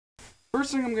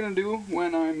First thing I'm going to do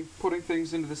when I'm putting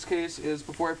things into this case is,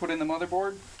 before I put in the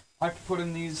motherboard, I have to put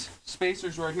in these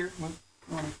spacers right here.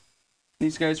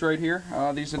 These guys right here.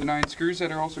 These are the 9 screws that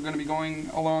are also going to be going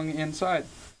along inside.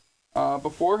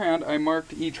 Beforehand, I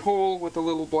marked each hole with a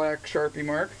little black Sharpie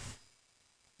mark,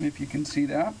 if you can see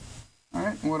that.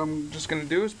 Alright, what I'm just going to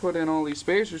do is put in all these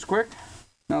spacers quick.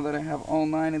 Now that I have all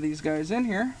 9 of these guys in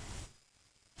here,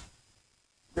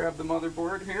 grab the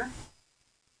motherboard here.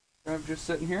 I'm just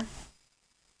sitting here.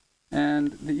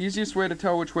 And the easiest way to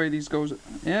tell which way these goes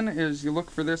in is you look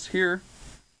for this here,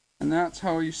 and that's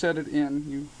how you set it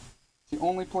in. It's the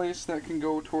only place that can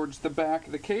go towards the back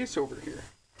of the case over here.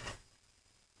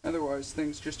 Otherwise,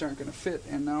 things just aren't going to fit.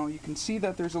 And now you can see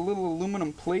that there's a little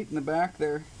aluminum plate in the back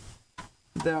there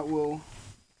that will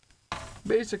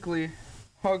basically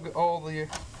hug all the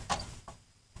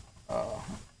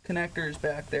connectors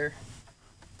back there.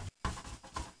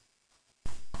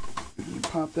 You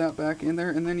pop that back in there,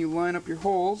 and then you line up your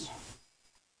holes,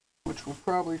 which will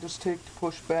probably just take to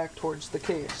push back towards the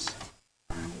case.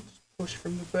 And we'll just push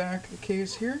from the back of the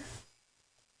case here,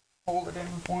 hold it in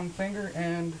with one finger,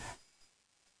 and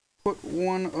put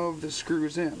one of the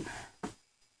screws in.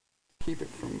 Keep it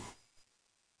from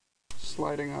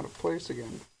sliding out of place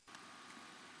again.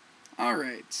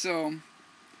 Alright, so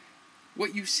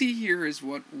what you see here is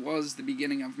what was the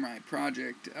beginning of my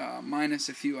project, minus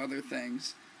a few other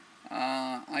things.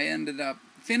 I ended up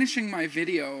finishing my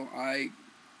video. I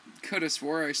could have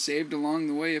swore I saved along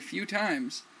the way a few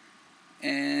times,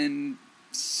 and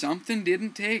something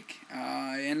didn't take.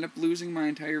 I ended up losing my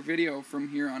entire video from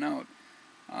here on out.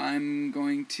 I'm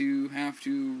going to have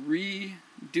to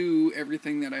redo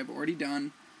everything that I've already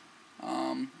done.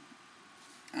 I'm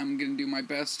going to do my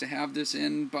best to have this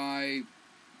in by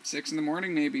 6 in the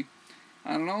morning maybe.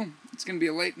 I don't know. It's going to be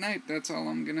a late night, that's all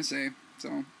I'm going to say.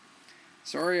 So,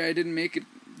 sorry I didn't make it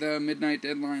the midnight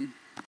deadline.